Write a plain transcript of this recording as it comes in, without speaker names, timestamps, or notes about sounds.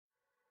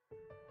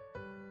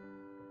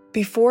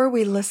Before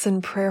we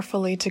listen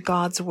prayerfully to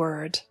God's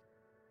Word,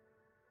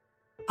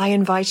 I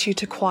invite you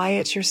to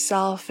quiet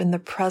yourself in the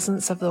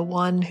presence of the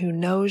one who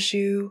knows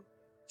you,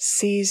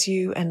 sees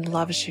you, and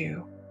loves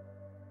you.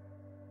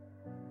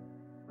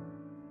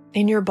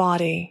 In your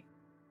body,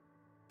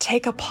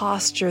 take a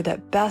posture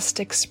that best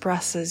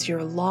expresses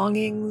your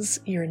longings,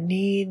 your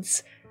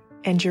needs,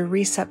 and your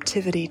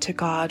receptivity to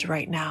God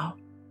right now.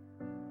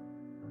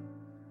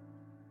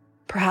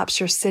 Perhaps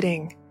you're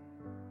sitting,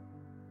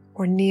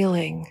 or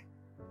kneeling,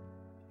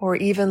 or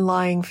even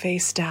lying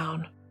face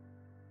down.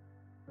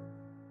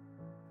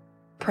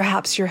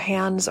 Perhaps your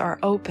hands are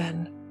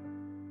open,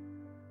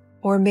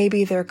 or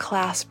maybe they're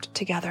clasped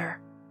together.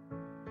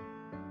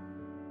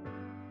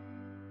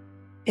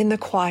 In the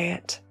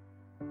quiet,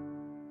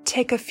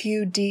 take a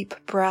few deep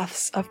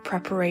breaths of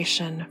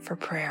preparation for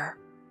prayer.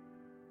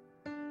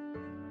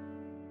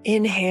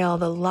 Inhale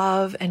the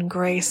love and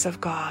grace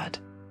of God.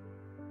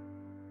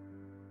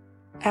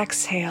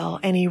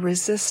 Exhale any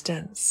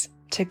resistance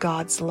to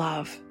God's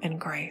love and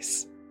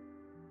grace.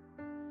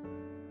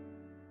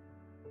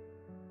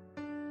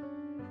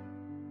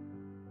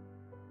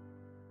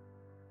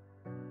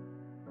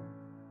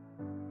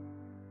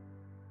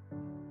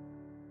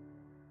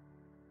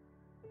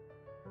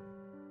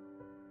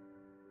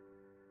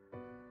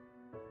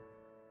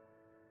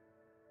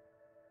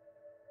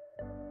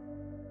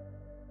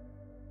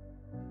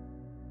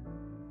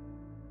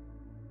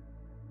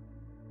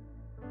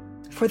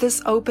 For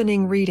this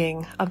opening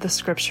reading of the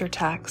scripture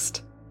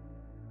text,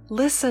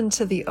 listen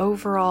to the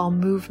overall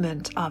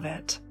movement of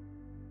it.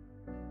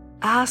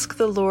 Ask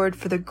the Lord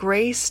for the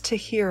grace to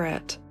hear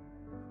it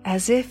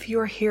as if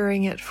you're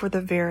hearing it for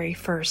the very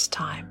first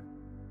time.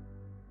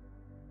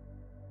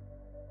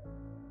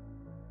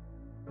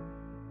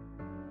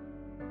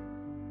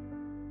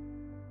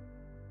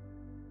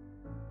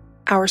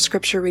 Our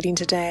scripture reading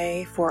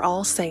today for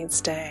All Saints'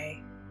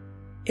 Day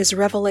is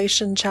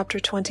Revelation chapter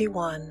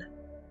 21,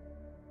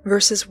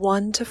 verses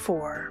 1 to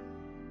 4.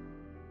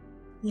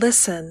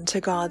 Listen to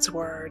God's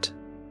word.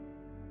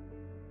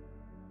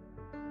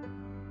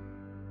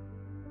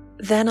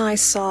 Then I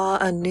saw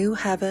a new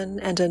heaven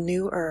and a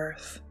new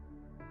earth.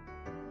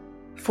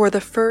 For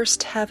the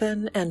first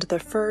heaven and the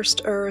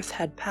first earth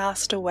had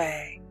passed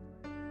away,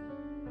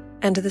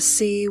 and the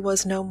sea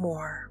was no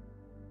more.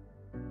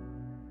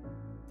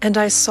 And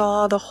I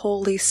saw the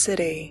holy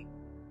city,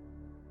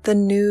 the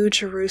new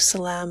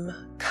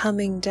Jerusalem,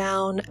 coming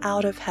down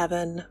out of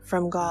heaven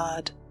from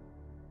God,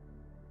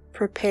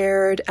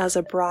 prepared as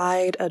a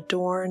bride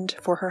adorned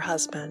for her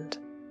husband.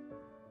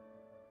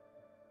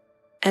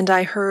 And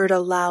I heard a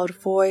loud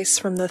voice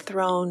from the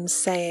throne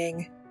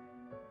saying,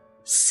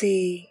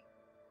 "See,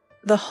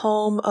 the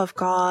home of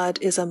God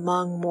is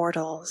among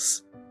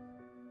mortals.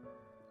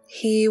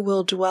 He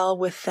will dwell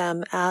with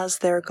them as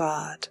their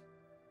God.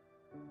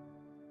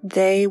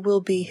 They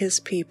will be his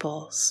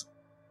peoples,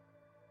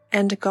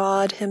 and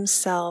God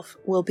himself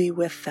will be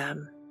with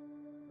them.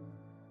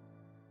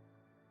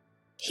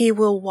 He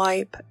will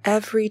wipe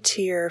every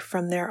tear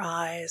from their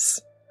eyes.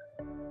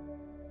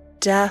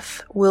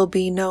 Death will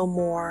be no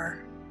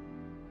more.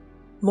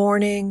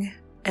 Mourning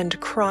and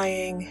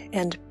crying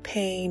and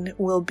pain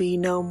will be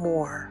no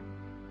more,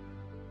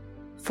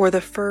 for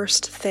the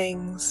first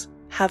things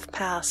have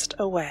passed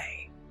away."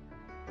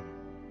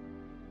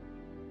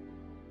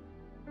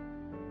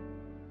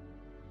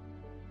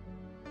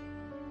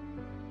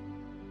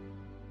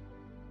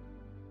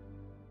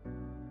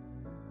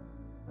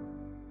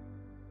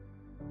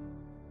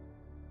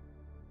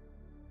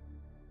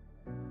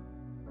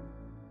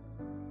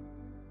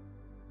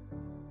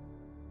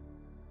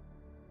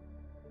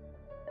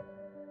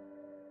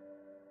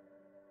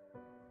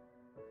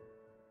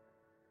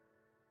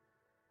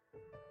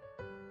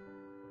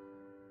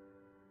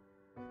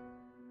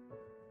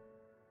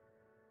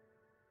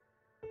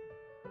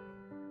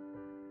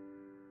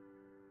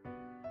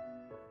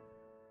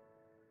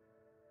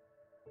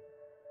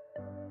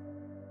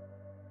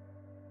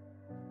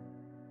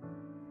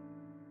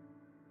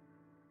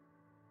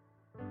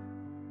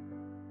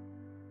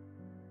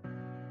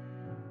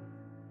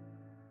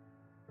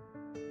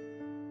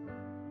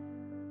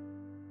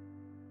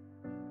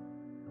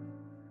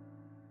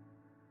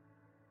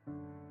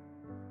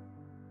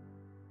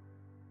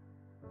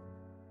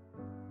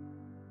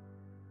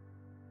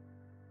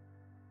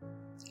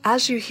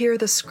 As you hear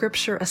the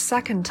scripture a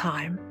second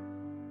time,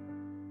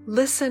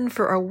 listen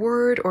for a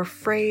word or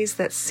phrase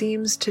that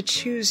seems to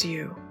choose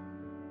you,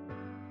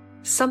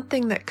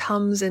 something that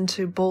comes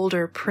into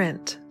bolder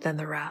print than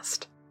the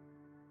rest.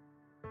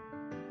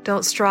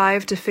 Don't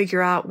strive to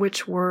figure out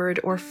which word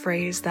or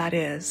phrase that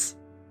is.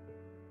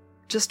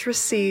 Just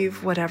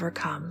receive whatever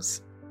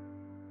comes.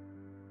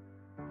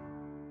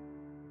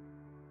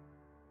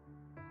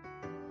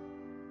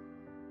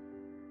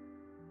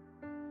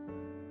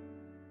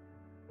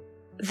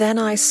 Then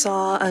I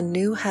saw a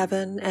new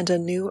heaven and a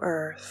new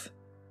earth.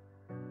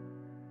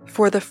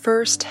 For the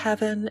first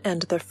heaven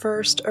and the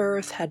first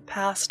earth had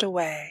passed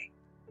away,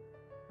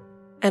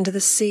 and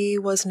the sea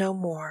was no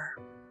more.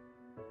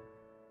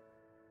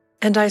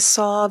 And I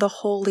saw the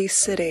holy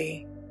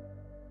city,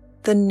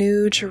 the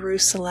New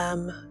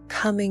Jerusalem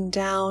coming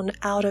down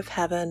out of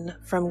heaven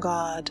from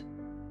God,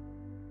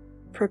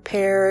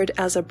 prepared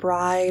as a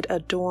bride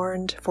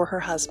adorned for her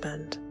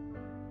husband.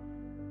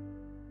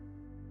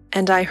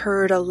 And I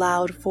heard a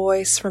loud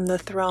voice from the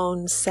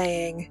throne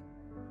saying,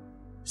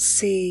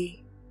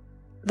 "See,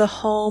 the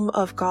home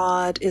of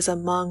God is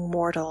among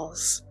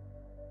mortals.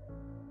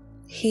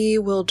 He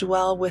will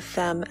dwell with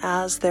them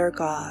as their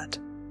God.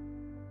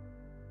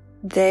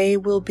 They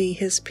will be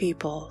his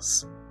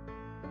peoples,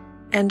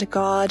 and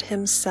God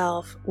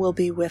himself will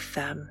be with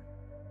them.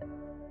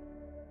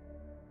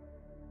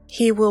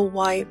 He will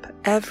wipe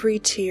every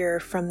tear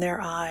from their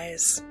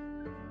eyes.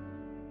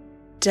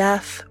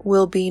 Death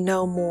will be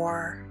no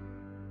more.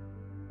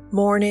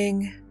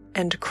 Mourning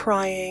and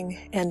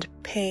crying and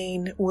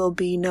pain will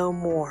be no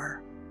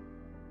more,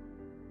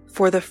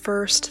 for the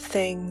first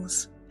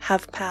things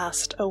have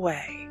passed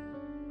away."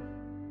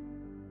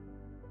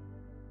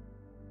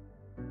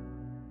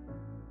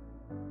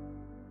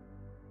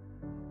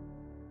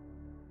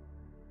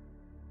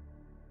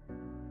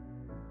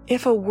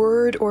 If a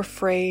word or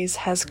phrase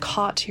has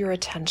caught your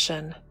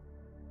attention,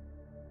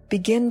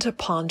 begin to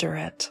ponder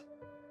it.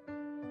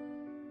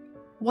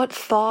 What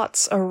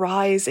thoughts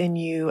arise in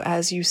you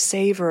as you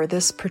savor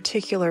this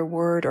particular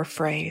word or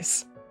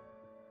phrase?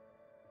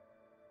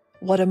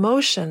 What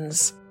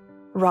emotions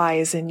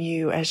rise in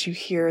you as you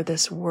hear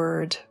this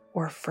word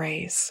or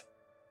phrase?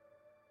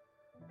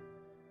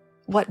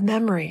 What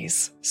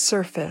memories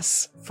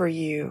surface for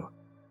you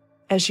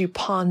as you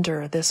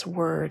ponder this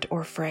word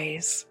or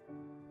phrase?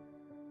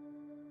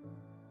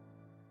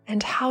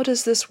 And how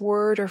does this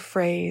word or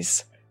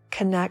phrase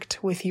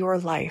connect with your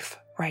life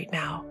right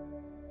now?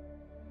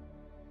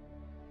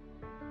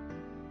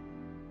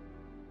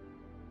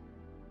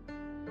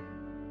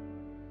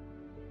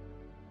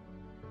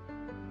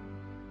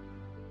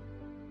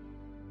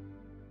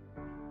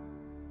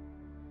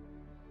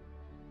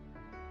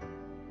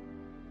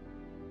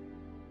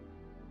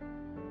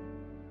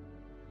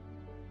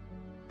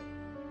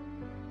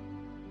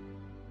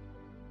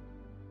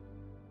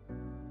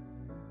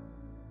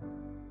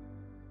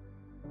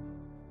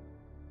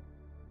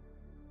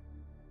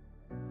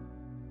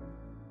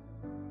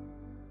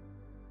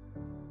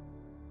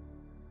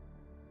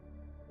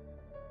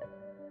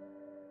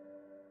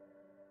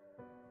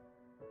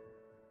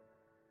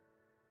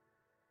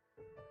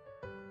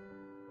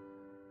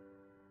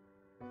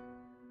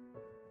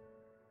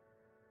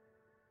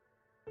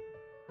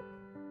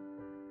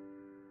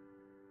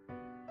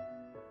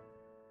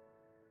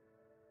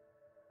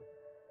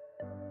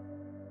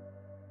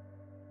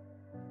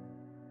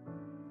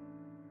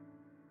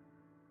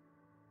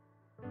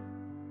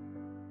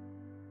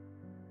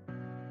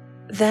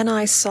 Then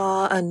I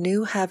saw a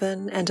new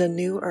heaven and a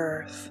new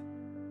earth.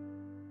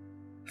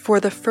 For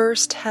the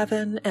first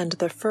heaven and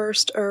the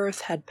first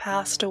earth had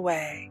passed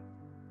away,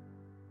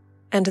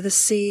 and the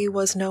sea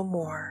was no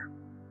more.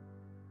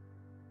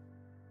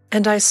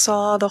 And I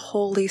saw the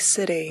holy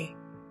city,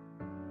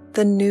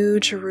 the New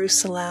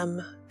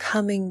Jerusalem,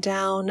 coming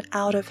down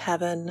out of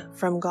heaven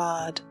from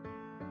God,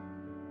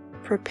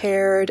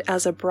 prepared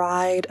as a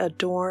bride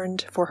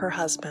adorned for her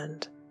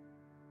husband.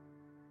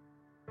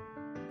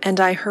 And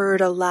I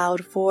heard a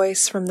loud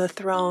voice from the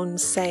throne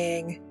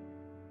saying,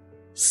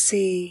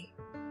 "See,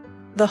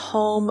 the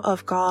home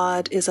of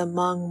God is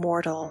among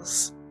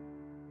mortals.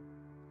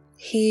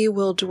 He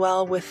will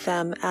dwell with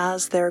them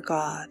as their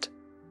God.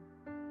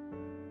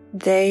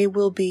 They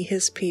will be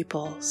his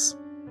peoples,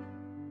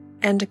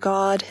 and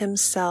God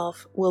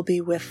himself will be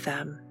with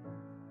them.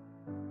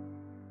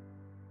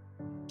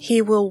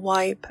 He will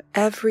wipe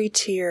every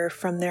tear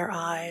from their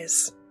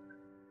eyes.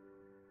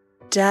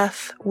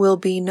 Death will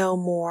be no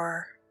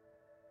more.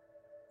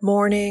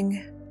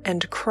 Mourning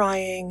and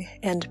crying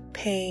and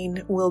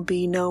pain will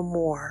be no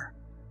more,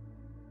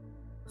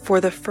 for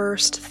the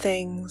first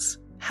things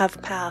have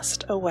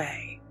passed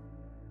away."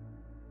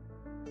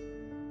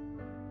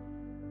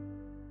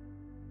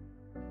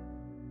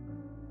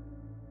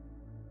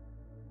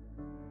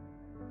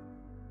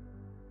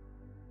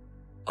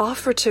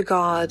 Offer to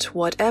God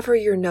whatever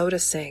you're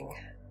noticing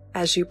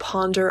as you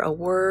ponder a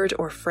word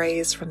or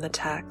phrase from the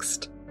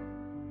text.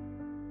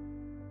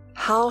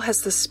 How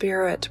has the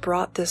Spirit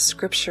brought this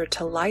scripture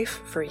to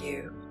life for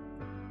you?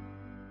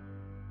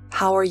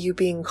 How are you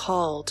being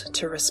called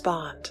to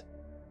respond?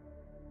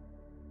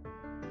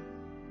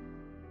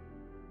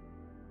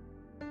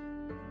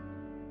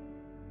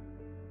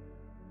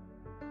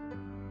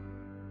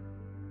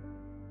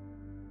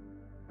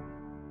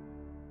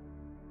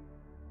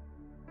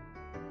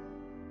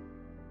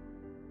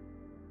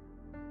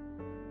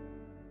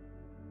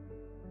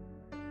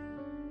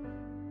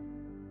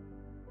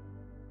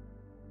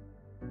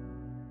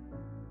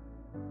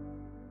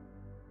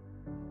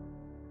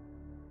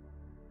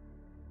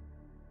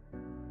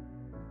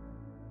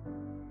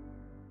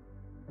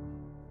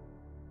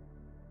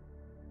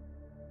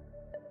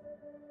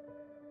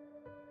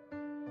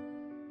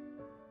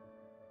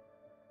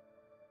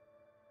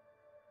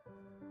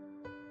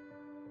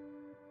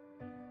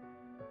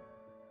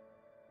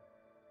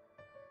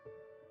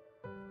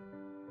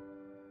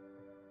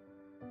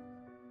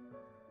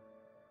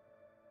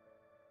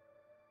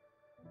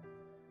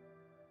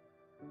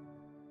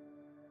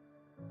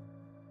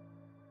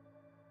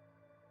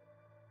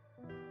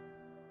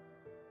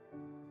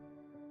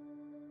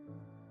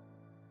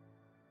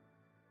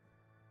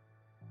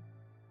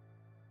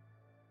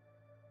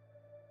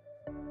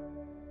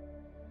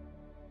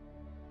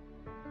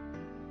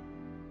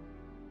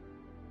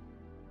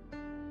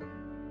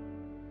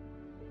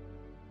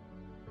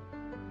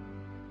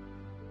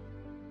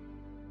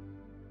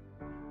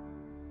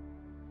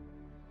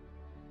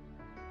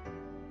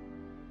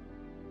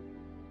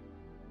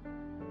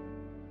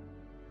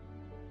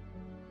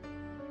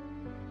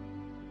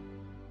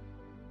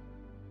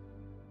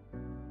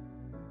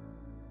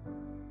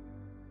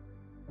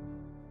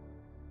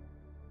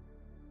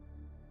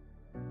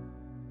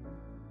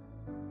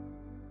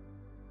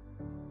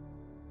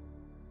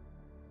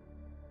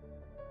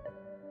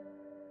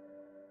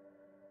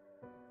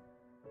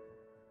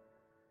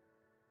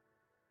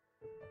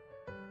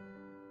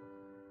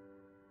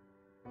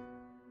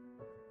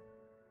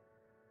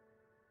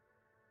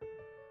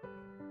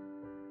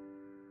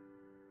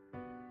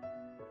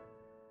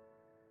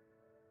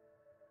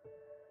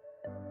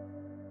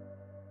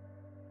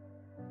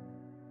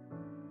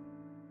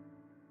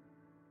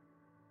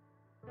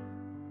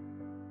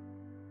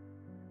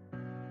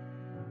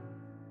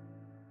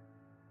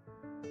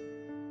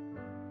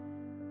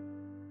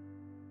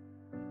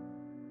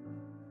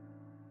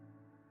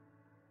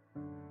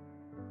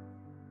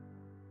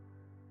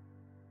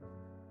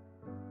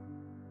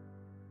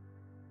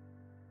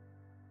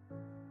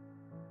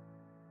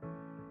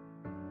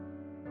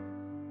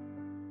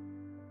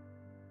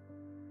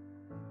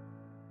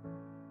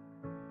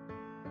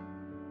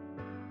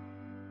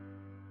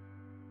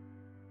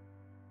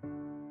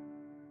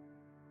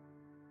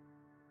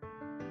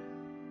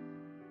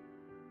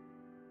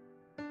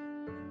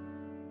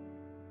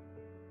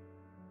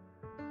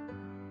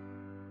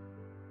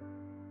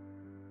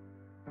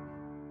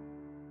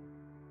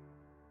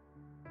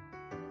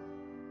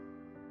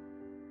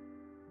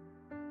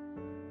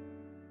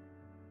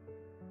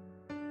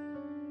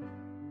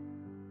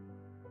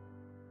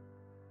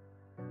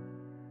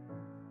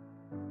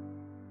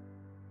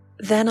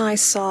 Then I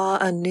saw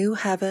a new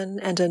heaven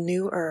and a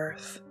new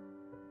earth.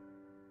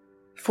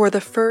 For the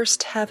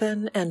first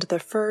heaven and the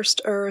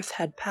first earth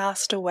had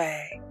passed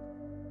away,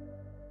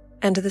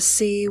 and the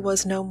sea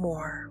was no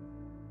more.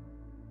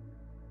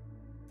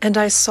 And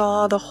I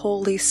saw the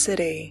holy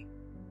city,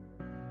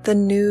 the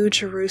new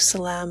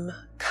Jerusalem,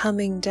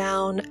 coming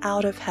down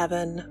out of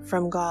heaven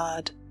from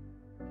God,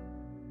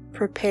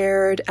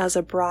 prepared as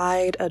a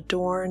bride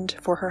adorned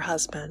for her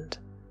husband.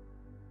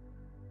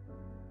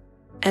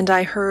 And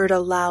I heard a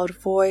loud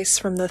voice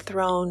from the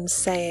throne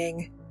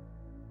saying,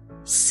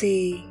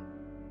 "See,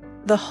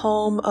 the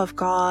home of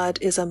God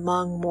is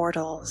among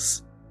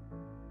mortals.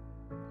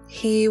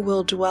 He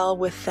will dwell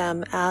with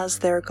them as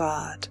their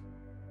God.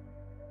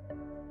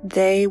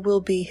 They will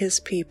be his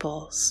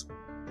peoples,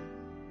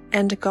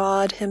 and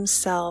God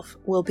himself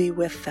will be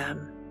with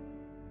them.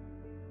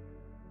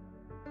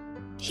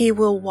 He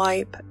will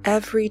wipe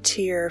every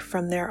tear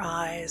from their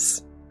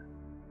eyes.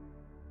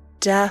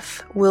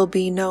 Death will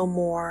be no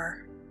more.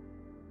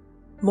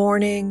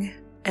 Mourning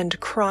and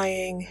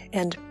crying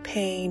and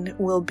pain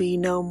will be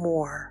no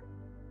more,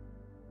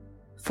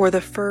 for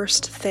the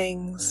first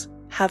things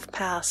have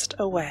passed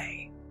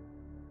away."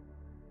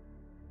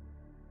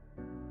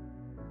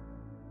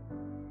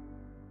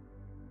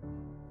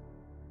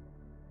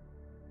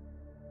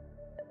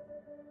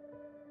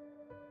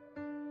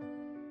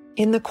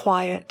 In the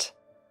quiet,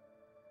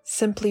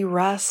 simply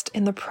rest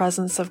in the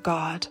presence of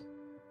God.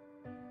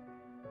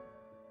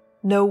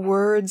 No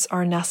words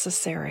are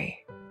necessary.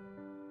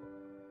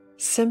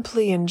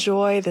 Simply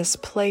enjoy this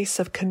place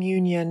of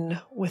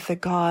communion with the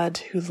God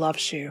who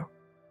loves you.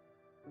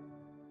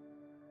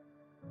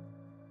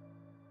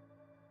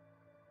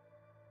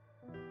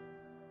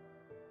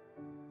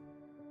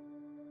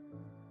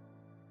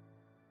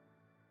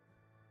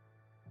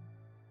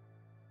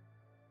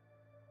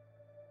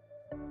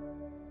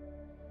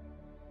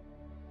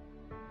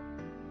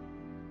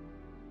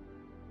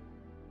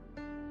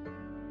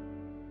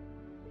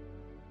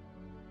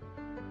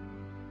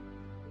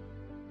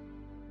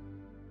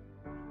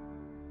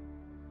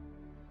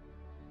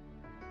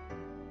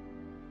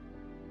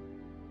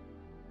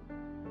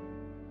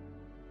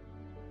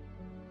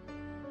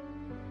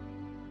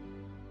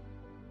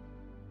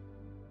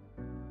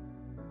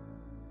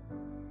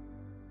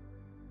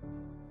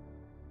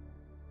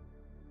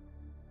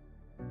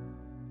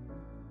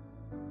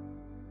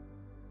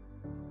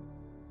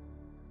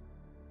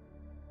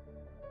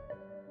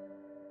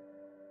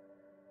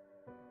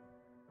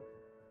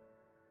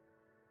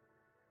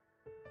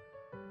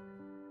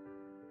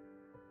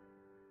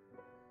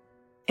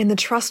 In the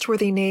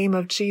trustworthy name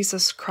of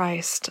Jesus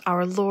Christ,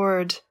 our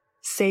Lord,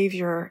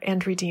 Savior,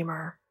 and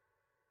Redeemer.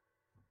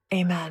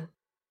 Amen.